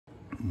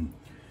Hey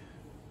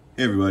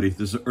everybody,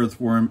 this is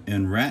Earthworm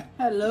and Rat.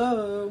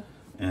 Hello.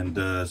 And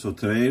so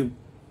today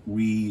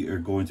we are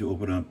going to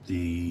open up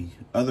the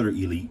other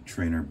Elite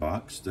Trainer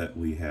box that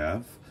we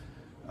have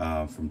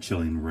from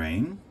Chilling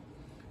Reign.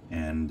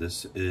 And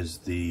this is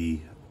the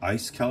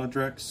Ice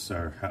Calyrex,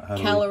 or how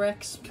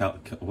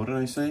Calyrex. What did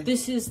I say?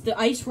 This is the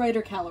Ice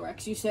Rider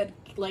Calyrex. You said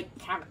like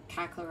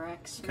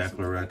Calyrex.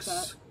 Calyrex,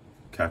 like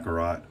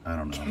Kakarot, I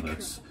don't know,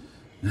 that's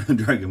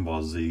Dragon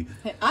Ball Z.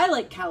 Hey, I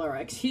like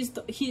Calyrex. He's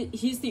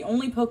the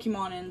only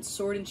Pokemon in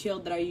Sword and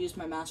Shield that I used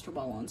my Master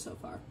Ball on so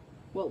far.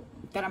 Well,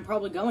 that I'm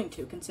probably going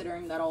to,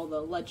 considering that all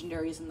the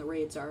legendaries and the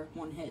raids are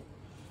one hit.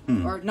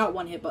 Or not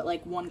one hit, but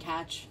like one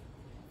catch.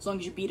 As long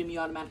as you beat them, you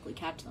automatically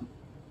catch them.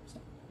 So.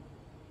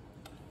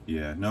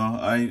 Yeah,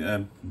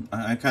 no,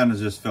 I kind of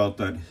just felt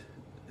that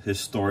his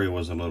story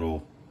was a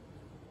little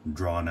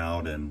drawn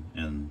out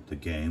in the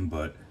game,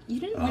 but you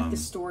didn't like the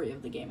story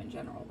of the game in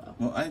general, though.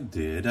 Well, I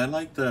did. I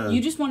like the...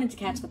 You just wanted to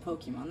catch the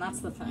Pokemon. That's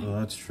the thing. Well,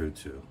 that's true,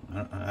 too.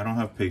 I don't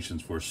have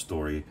patience for a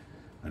story.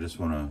 I just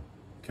want to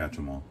catch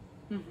them all.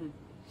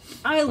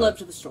 I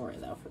loved the story,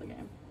 though, for the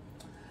game.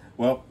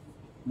 Well,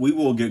 we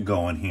will get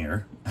going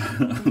here.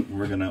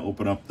 We're going to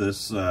open up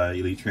this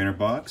Elite Trainer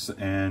box,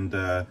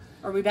 and...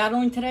 Are we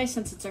battling today,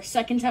 since it's our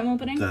second time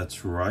opening?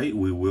 That's right.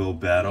 We will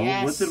battle.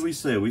 Yes. What did we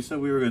say? We said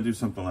we were going to do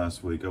something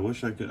last week. I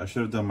wish I could. I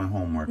should have done my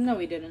homework. No,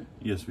 we didn't.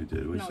 Yes, we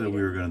did. We said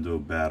we were going to do a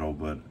battle,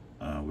 but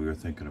we were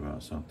thinking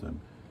about something.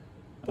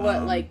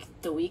 What, like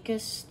the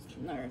weakest?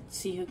 Or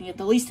see who can get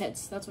the least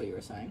hits? That's what you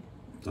were saying.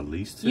 The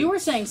least hits? You were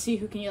saying see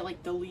who can get,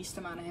 like, the least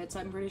amount of hits,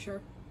 I'm pretty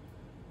sure.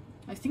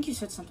 I think you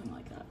said something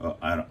like that. Oh,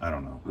 I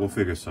don't know. We'll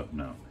figure something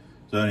out.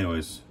 So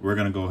anyways, we're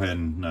going to go ahead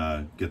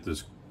and get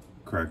this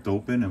cracked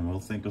open, and we'll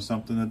think of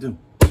something to do.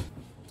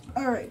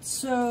 Alright,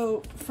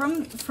 so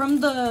from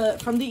the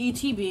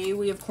ETB,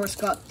 we of course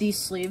got these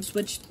sleeves,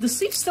 which the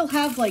sleeves still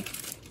have like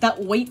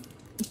that white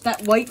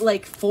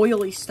like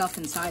foily stuff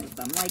inside of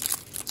them, like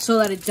so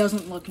that it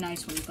doesn't look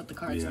nice when you put the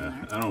cards in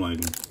there. I don't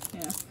like them.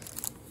 Yeah.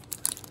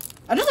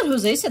 I know that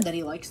Jose said that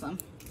he likes them.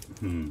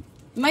 It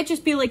might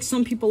just be like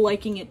some people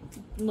liking it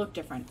look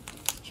different.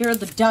 Here are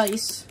the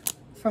dice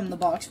from the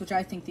box, which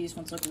I think these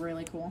ones look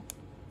really cool.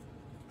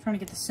 I'm trying to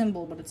get the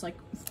symbol, but it's like,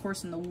 of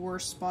course, in the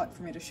worst spot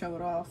for me to show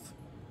it off.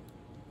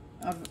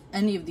 Of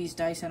any of these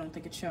dice, I don't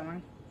think it's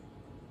showing.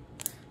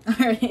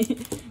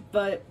 Alright,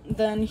 but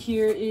then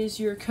here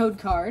is your code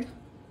card.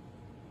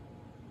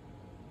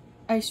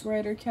 Ice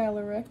Rider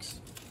Calyrex.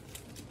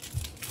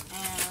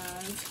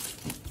 And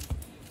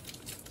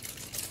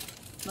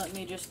let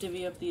me just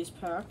divvy up these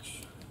packs.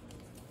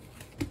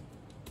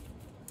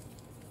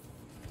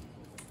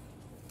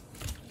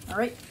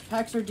 Alright,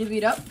 packs are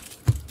divvied up.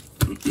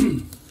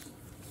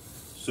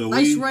 So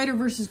Ice Rider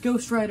versus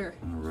Ghost Rider.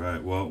 All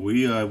right. Well,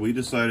 we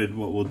decided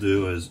what we'll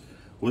do is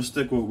we'll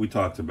stick with what we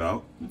talked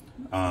about.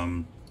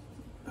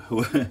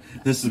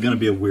 This is going to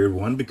be a weird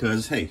one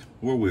because hey,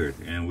 we're weird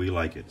and we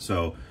like it.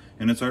 So,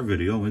 and it's our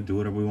video. We do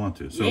whatever we want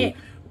to. So,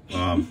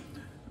 yeah.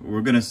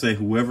 We're going to say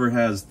whoever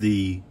has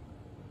the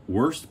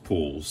worst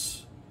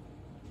pulls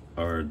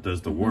or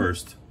does the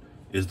worst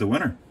is the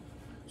winner.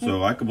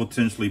 So I could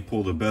potentially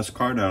pull the best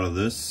card out of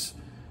this.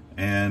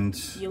 And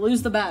you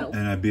lose the battle.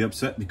 And I'd be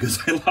upset because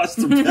I lost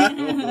the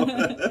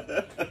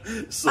battle.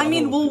 So, I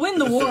mean, we'll win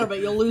the war, but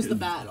you'll lose the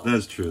battle.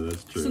 That's true,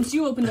 that's true. Since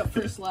you opened up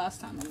first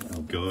last time, I'm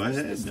I'll go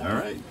ahead.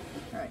 Alright.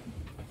 Alright.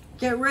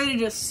 Get ready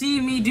to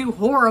see me do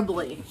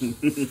horribly.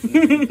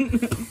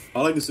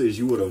 All I can say is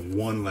you would have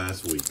won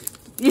last week.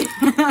 Yeah,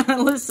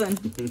 listen.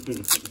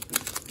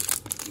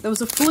 That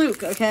was a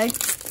fluke, okay?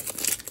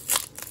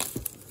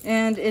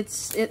 And it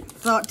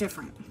thought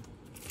different.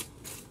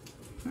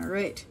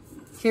 Alright.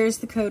 Here's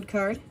the code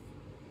card.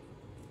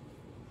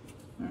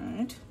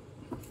 Alright.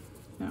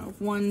 Now,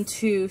 1,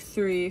 2,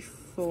 3,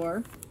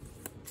 4.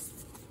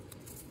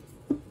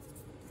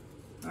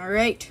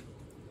 Alright.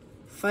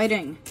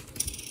 Fighting.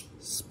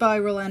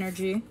 Spiral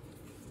Energy.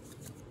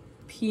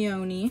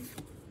 Peony.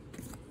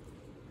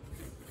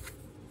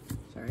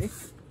 Sorry.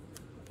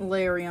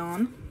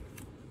 Larion.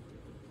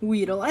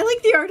 Weedle. I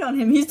like the art on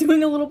him. He's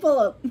doing a little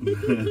pull-up.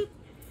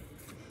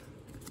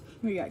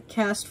 We got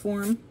Cast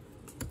Form.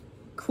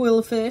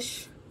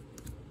 Quillfish.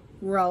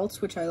 Ralts,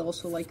 which I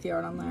also like the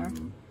art on there.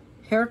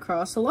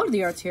 Heracross, a lot of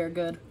the arts here are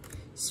good.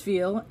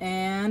 Spheal,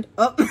 and...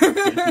 Oh!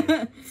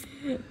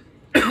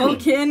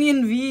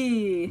 Volcanion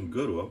V!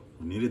 Good, well,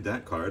 we needed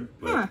that card,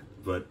 but,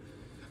 but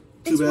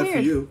too it's bad weird.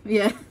 for you.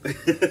 Yeah.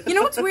 You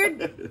know what's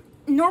weird?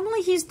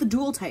 Normally he's the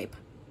dual type,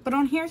 but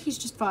on here he's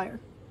just fire.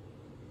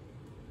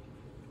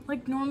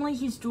 Like, normally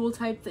he's dual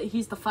type, that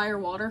he's the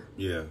fire-water.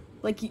 Yeah.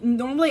 Like,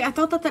 normally, I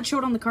thought that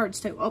showed on the cards,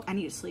 too. Oh, I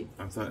need to sleep.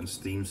 I thought in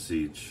Steam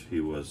Siege he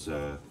was,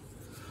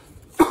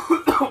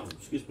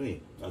 excuse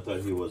me. I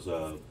thought he was,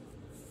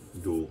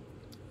 dual.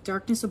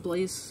 Darkness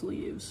Ablaze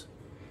sleeves.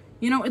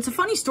 You know, it's a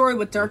funny story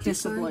with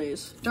Darkness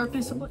Ablaze.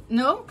 Darkness Ablaze?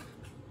 No?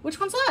 Which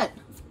one's that?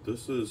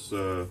 This is,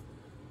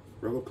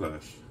 Rebel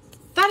Clash.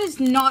 That is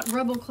not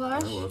Rebel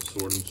Clash. Oh, that's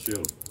Sword and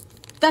Shield.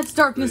 That's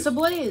Darkness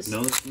Ablaze.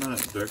 No, it's not.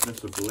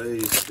 Darkness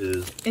Ablaze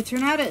is...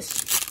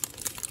 Eternatus.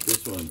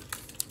 This one.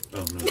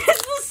 Oh, no.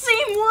 It's the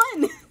same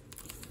one!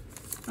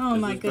 Oh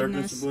my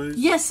goodness.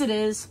 Yes, it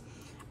is.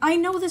 I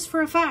know this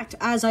for a fact,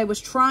 as I was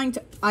trying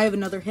to... I have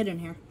another hit in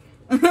here.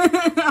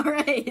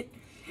 Alright.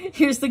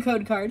 Here's the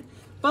code card.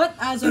 But,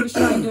 as I was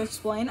trying to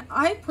explain,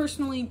 I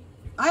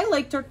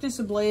like Darkness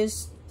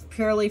Ablaze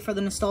purely for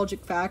the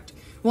nostalgic fact.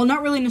 Well,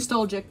 not really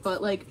nostalgic,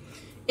 but, like,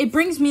 it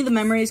brings me the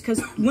memories,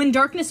 because when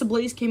Darkness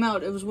Ablaze came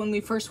out, it was when we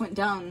first went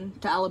down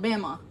to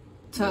Alabama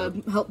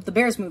to help the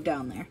Bears move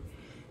down there.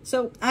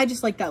 So, I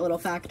just like that little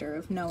factor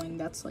of knowing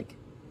that's, like...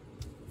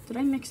 Did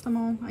I mix them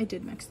all? I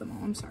did mix them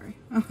all, I'm sorry.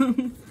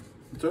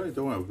 It's alright,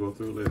 don't worry, we'll go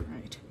through it later.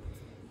 Right.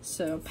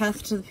 So,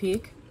 Path to the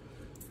Peak,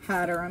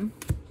 Hatterene,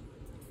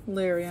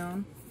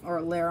 Larion,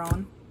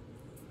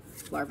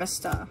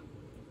 Larvesta,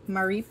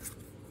 Mareep,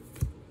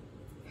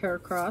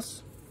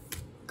 Heracross,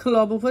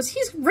 Clobbopus.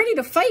 He's ready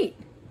to fight!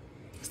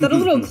 Is that a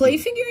little clay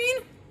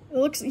figurine? It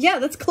looks... Yeah,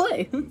 that's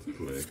clay.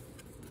 Clay.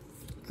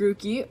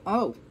 Grookey.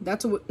 Oh,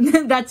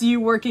 that's you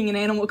working in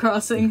Animal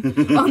Crossing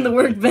on the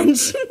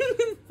workbench.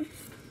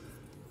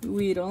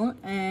 Weedle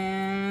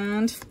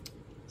and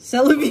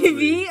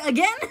Celebi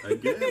again.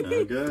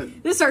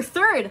 Again. This is our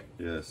third.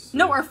 Yes.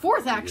 No, our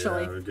fourth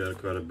actually. Yeah, we got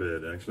quite a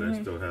bit. Actually,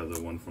 I still have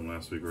the one from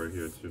last week right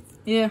here too.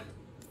 Yeah,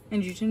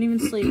 and you didn't even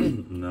sleeve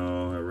it.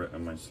 No,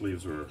 my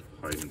sleeves were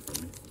hiding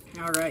from me.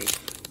 All right.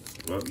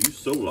 Well, you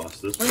so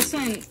lost this.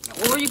 Listen,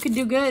 or you could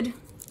do good,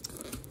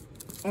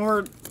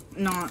 or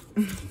not,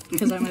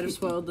 because I might have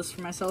spoiled this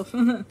for myself.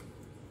 Right,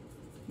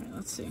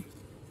 let's see.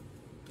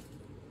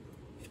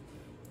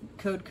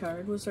 Code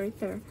card was right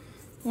there.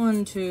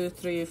 1, 2,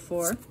 3,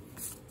 4.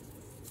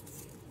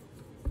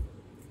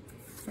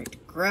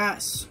 Right,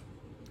 grass.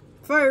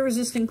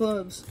 Fire-resistant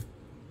gloves.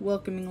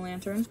 Welcoming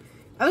lantern.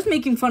 I was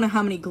making fun of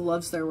how many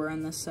gloves there were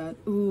in this set.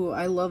 Ooh,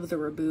 I love the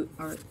reboot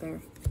art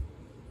there.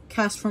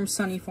 Cast form,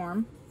 sunny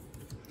form.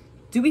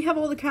 Do we have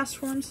all the cast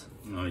forms?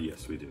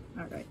 Yes, we do.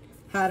 Alright.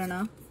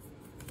 Hatena.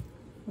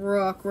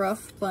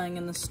 Rockruff, playing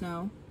in the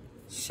snow.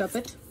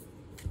 Shuppet.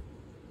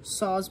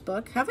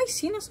 Sawsbuck. Have I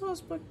seen a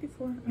Sawsbuck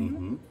before?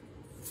 Mm-hmm.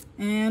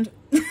 And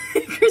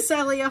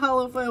Cresselia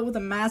holofoil with a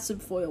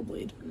massive foil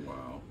bleed.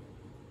 Wow.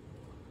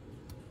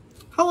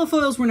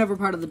 Holofoils were never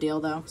part of the deal,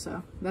 though,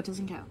 so that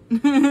doesn't count.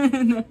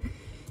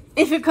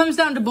 If it comes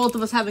down to both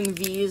of us having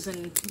V's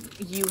and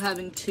you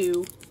having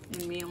 2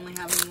 and me only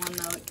having 1,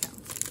 though, it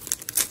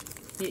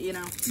counts. You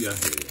know? Yeah.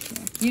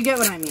 You get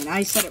what I mean.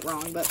 I said it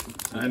wrong, but...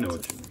 I know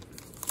what you mean.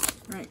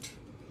 Right.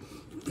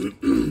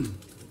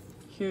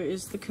 Here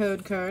is the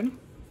code card.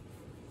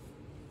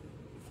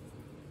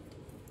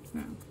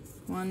 No.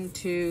 1,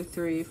 2,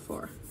 3,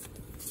 4.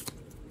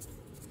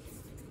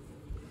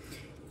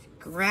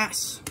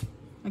 Grass.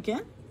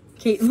 Again.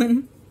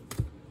 Caitlin.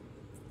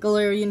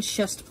 Galarian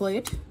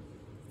Chestplate.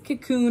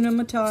 Kakuna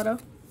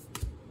Matata.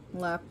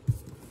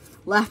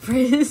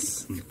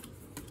 Lapras.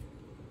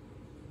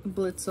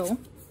 Blitzel.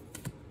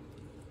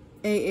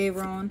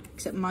 Aaron,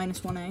 except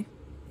 -1A.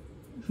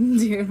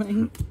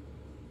 Deerling.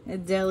 A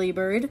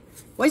Delibird.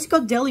 Why is he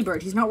called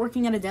Delibird? He's not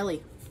working at a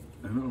deli.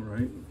 I know,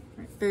 right?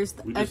 There's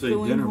the we just ate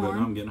dinner, but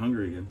now I'm getting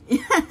hungry again.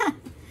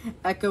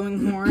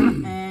 Echoing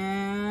Horn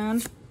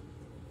and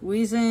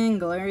Weezing,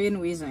 Galarian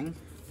Weezing.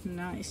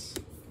 Nice.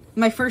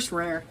 My first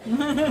rare.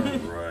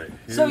 Alright.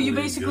 So you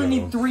basically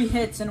need 3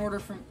 hits in order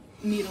for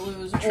me to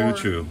lose.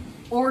 True.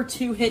 Or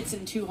 2 hits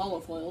and 2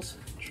 holofoils.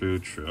 True.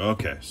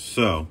 Okay,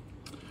 so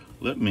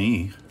let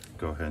me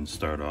go ahead and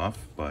start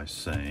off by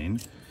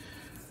saying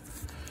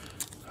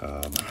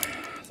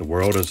the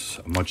world is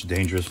a much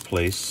dangerous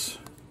place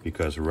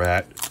because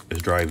Rat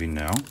is driving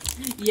now.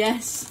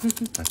 Yes.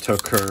 I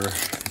took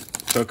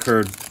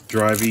her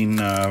driving,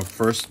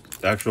 first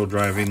actual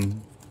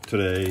driving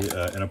today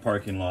in a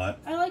parking lot.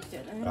 I liked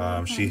it.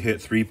 She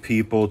hit 3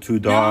 people, 2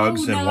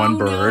 dogs, and 1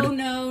 bird.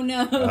 No. One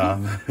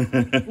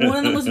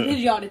of them was a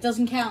Pidgeot. It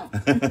doesn't count.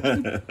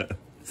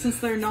 Since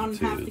they're not in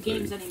half the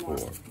games anymore.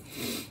 4.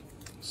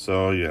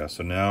 So, yeah.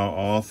 So now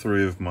all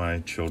 3 of my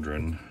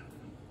children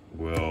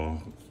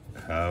will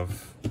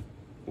have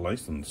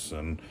license.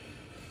 And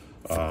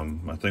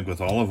I think with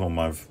all of them,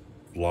 I've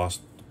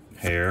lost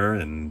hair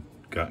and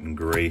gotten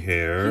gray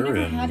hair. You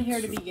never had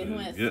hair to begin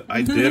with. Yeah,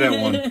 I did at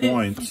one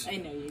point. I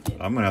know you did.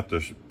 I'm going to have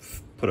to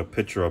put a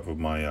picture up of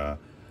my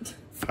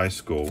high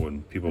school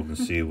when people can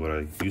see what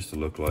I used to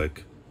look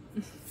like.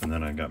 And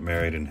then I got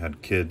married and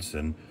had kids,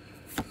 and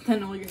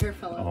then all your hair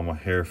fell out. All my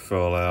hair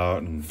fell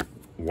out, and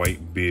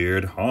white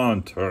beard.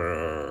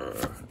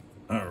 Haunter.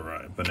 All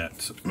right,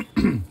 Banette.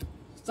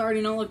 It's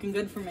already not looking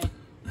good for me.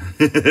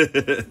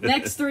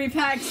 Next 3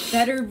 packs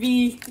better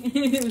be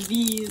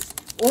V's.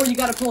 Or you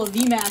gotta pull a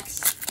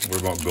VMAX.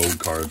 What about gold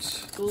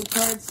cards? Gold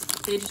cards,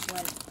 they just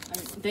win. I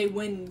mean, they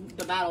win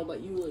the battle,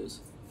 but you lose.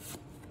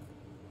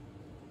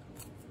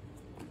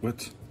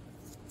 What?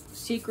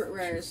 Secret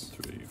rares.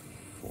 3,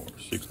 4.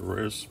 Secret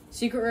rares?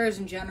 Secret rares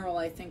in general,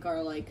 I think,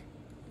 are like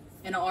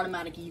an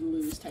automatic you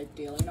lose type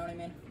deal. You know what I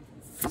mean?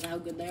 Because of how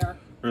good they are.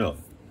 Really?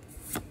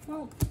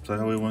 Well, is that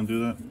how we want to do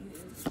that?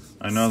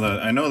 I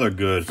know they're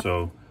good,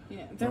 so...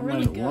 Yeah, they're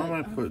really good. Why am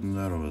I putting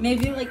that over there?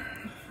 Maybe, like,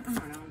 I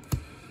don't know.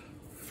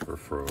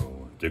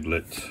 Furfrou,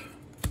 Diglett,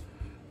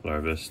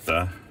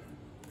 Larvesta,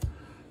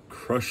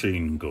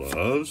 Crushing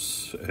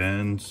Gloves,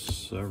 and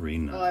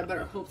Serena. Oh, I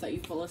better hope that you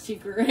pull a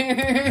secret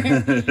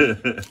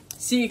rare.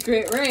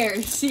 Secret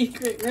rare,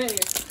 secret rare.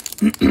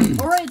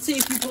 Alright, say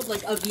if you put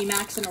like a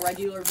VMAX and a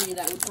regular V,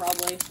 that would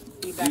probably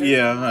be better.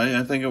 Yeah,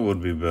 I think it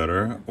would be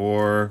better.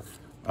 Or,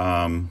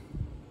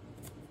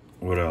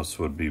 what else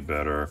would be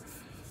better?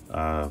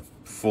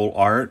 Full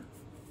art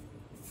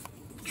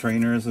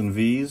trainers and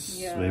Vs.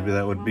 Yeah. Maybe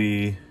that would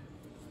be.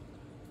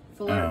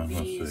 Full art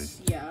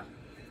Vs, yeah.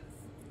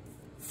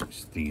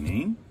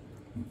 Steenie.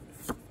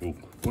 Oh,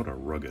 what a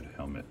rugged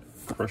helmet.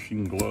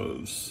 Crushing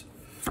Gloves.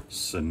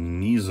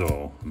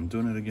 Sneasel. I'm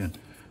doing it again.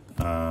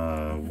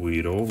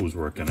 Weedle, who's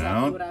working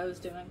out. What I was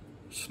doing.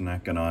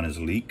 Snacking on his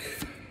leak.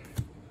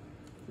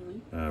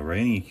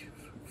 Rainy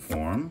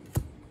form.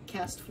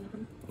 Cast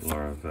form.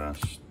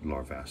 Larvesta.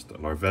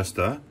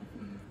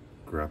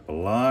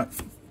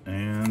 Grappalot.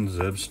 And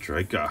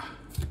Zebstrika.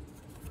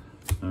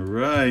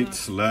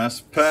 Alright,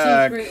 last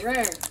pack. Secret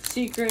rare.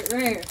 Secret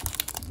rare.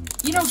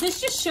 You know, this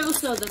just shows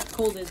though that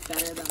cold is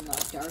better than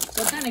the dark.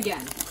 But then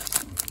again,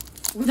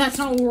 well, that's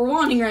not what we're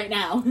wanting right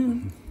now.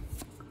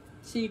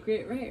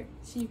 Secret rare.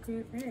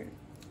 Secret rare.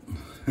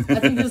 I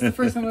think this is the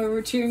first time we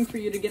were cheering for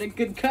you to get a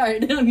good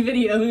card on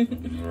video.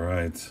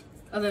 Right.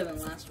 Other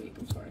than last week,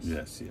 of course.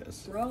 Yes,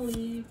 yes.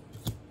 Brawly.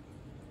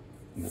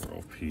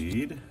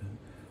 Whirlpeed.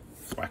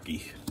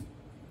 Wacky.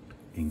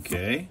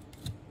 Inkay.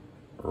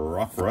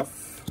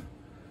 Rockruff.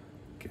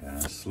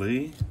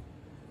 Ghastly.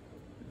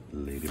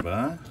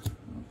 Ladybug.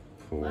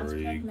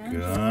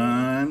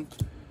 Porygon.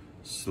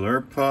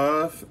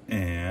 Slurpuff.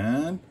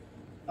 And...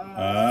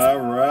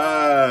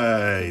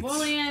 Alright!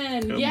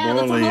 Bullion! Yeah,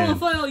 that's a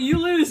holofoil. You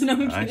lose. No, I'm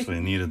kidding. I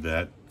actually needed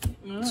that.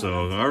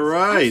 So,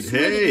 alright,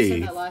 hey!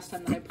 Said that last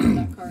time that I pulled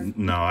that card.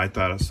 No, I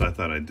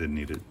thought I did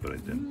need it, but I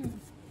didn't.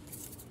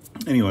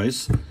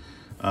 Anyways,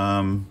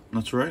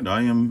 that's right.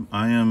 I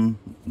am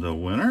the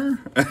winner.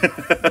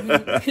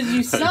 Because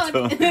you suck.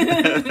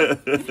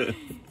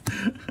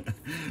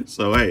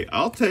 So hey,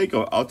 I'll take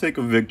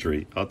a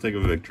victory. I'll take a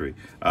victory.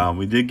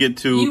 We did get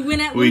two. You win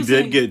at we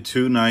losing. did get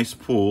two nice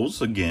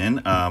pulls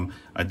again.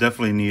 I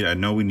definitely need. I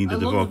know we needed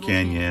the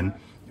Volcanion.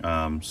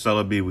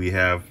 Celebi we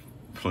have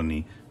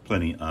plenty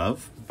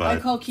of. But I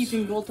call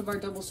keeping both of our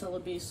double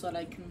Celebes so that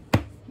I can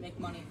make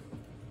money.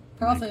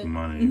 Profit. Make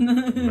money.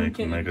 make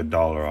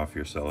 $1 off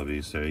your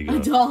Celebes. There you go.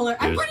 $1.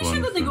 I'm pretty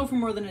sure that they go for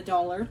more than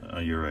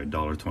 $1. You're right.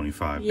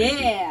 $1.25.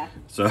 Yeah.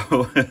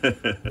 So.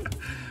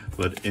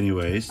 But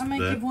anyways, I might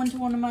give one to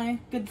one of my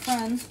good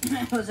friends,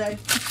 Jose.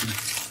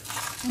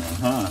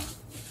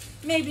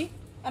 Maybe.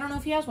 I don't know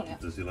if he has one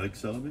yet. Does he like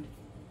Celebi?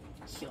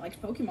 He likes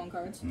Pokemon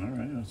cards. All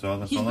right, that's all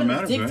that matters, He's been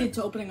addicted right?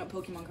 to opening up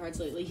Pokemon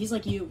cards lately. He's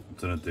like you.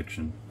 It's an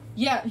addiction.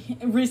 Yeah,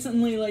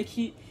 recently, like,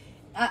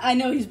 I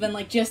know he's been,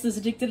 like, just as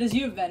addicted as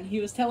you've been. He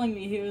was telling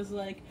me, he was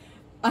like,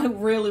 I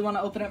really want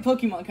to open up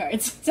Pokemon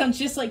cards. Sounds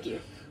just like you.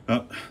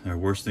 Well, there are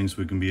worse things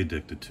we can be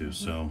addicted to,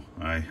 so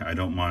I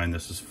don't mind.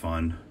 This is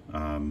fun.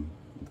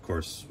 Of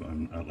course,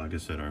 like I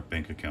said, our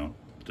bank account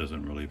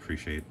doesn't really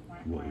appreciate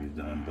what we've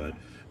done, but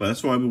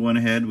that's why we went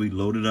ahead. We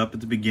loaded up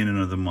at the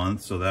beginning of the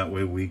month, so that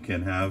way we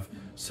can have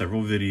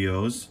several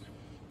videos.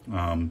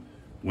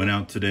 Went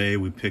out today.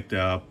 We picked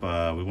up.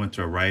 We went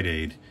to a Rite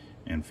Aid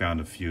and found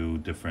a few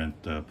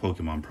different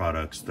Pokemon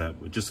products that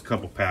were just a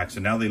couple packs,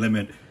 and now they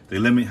limit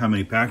how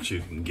many packs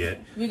you can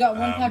get. We got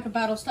one pack of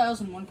Battle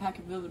Styles and one pack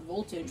of Vivid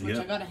Voltage, which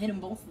I got a hit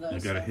in both of those. I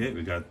got a hit.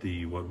 We got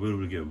the, what did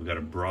we get? We got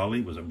a Brawly.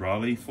 Was it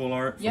Brawly full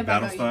art for Yep,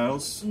 Battle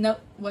Styles? No,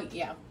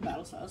 yeah,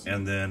 Battle Styles.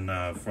 And then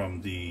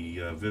from the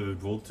Vivid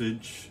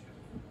Voltage.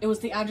 It was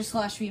the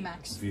Agislash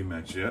VMAX.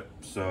 VMAX, yep.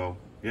 So,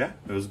 yeah,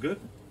 it was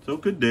good. So,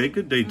 good day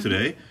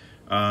today.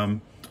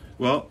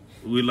 Well,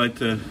 we'd like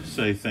to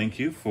say thank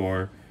you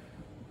for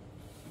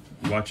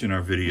watching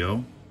our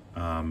video,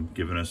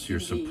 giving us your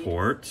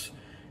support.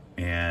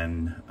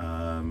 And,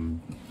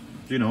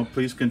 you know,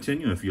 please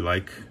continue. If you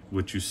like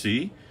what you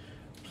see,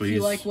 please. If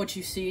you like what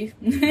you see.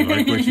 If you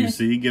like what you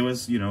see, give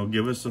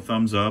us a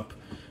thumbs up.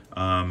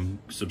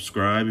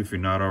 Subscribe if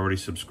you're not already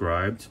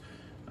subscribed.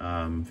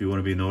 If you want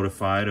to be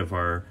notified of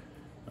our,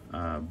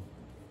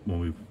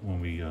 when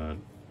we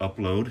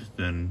upload,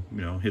 then,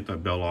 you know, hit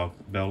that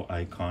bell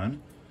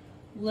icon.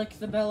 Lick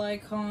the bell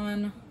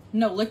icon.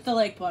 No, lick the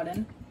like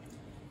button.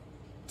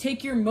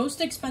 Take your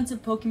most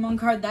expensive Pokemon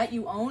card that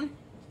you own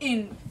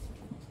and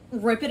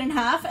rip it in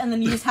half, and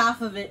then use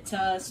half of it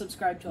to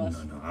subscribe to us.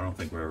 No, I don't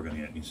think we're ever going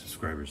to get any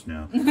subscribers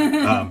now.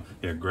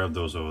 Yeah, grab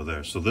those over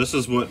there. So this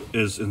is what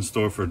is in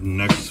store for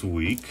next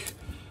week,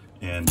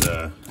 and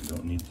I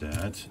don't need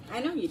that.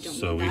 I know you don't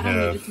so need we that. have,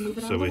 I needed to move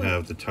it out of the way.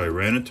 have the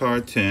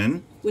Tyranitar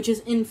 10. Which is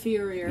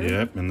inferior.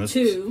 Yep, and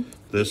to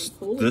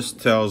this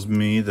tells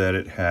me that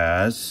it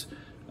has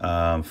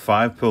 5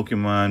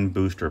 Pokemon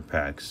booster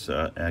packs.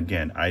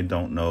 Again, I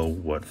don't know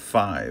what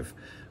 5.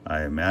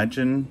 I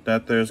imagine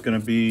that there's going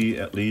to be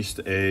at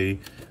least a,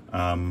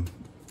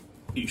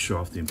 you show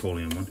off the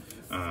Empoleon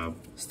one.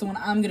 It's the one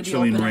I'm going to be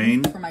Chilling opening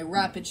Reign, for my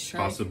Rapid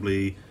Strike.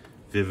 Possibly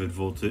Vivid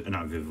Voltage,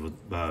 not Vivid,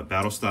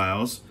 Battle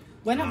Styles.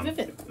 Why not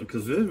Vivid?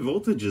 Because Vivid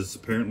Voltage is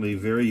apparently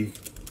very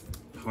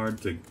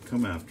hard to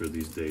come after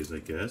these days, I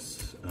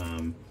guess.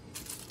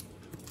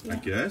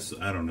 Yeah.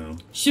 I don't know.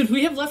 Should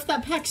we have left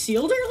that pack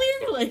sealed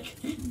earlier? Like,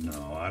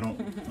 no, I don't.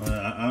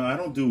 I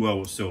don't do well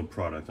with sealed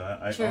product.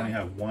 I sure. only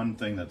have one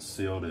thing that's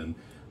sealed, and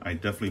I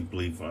definitely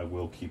believe I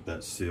will keep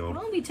that sealed.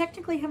 Well, we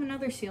technically have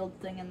another sealed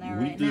thing in there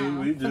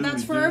now. We do. But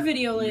that's for our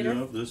video later.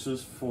 Yeah, this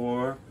is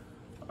for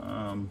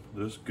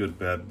this good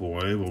bad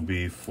boy will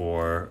be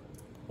for.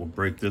 We'll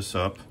break this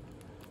up,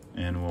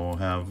 and we'll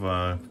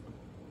have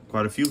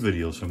quite a few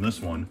videos from this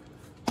one.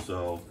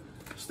 So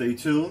stay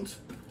tuned.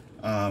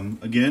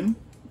 Again.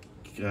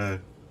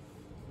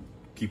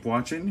 Keep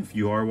watching. If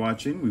you are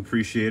watching, we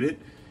appreciate it,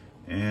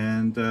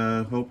 and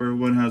hope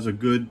everyone has a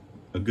good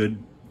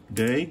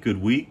day,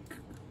 good week.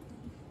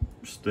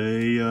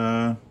 Stay.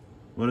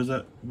 What is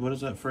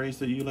that phrase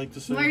that you like to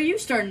say? Why are you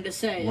starting to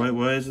say it?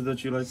 Why is it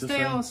that you like to say?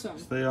 Stay awesome.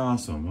 Stay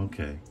awesome.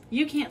 Okay.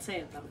 You can't say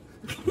it though.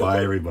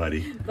 Bye,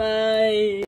 everybody. Bye.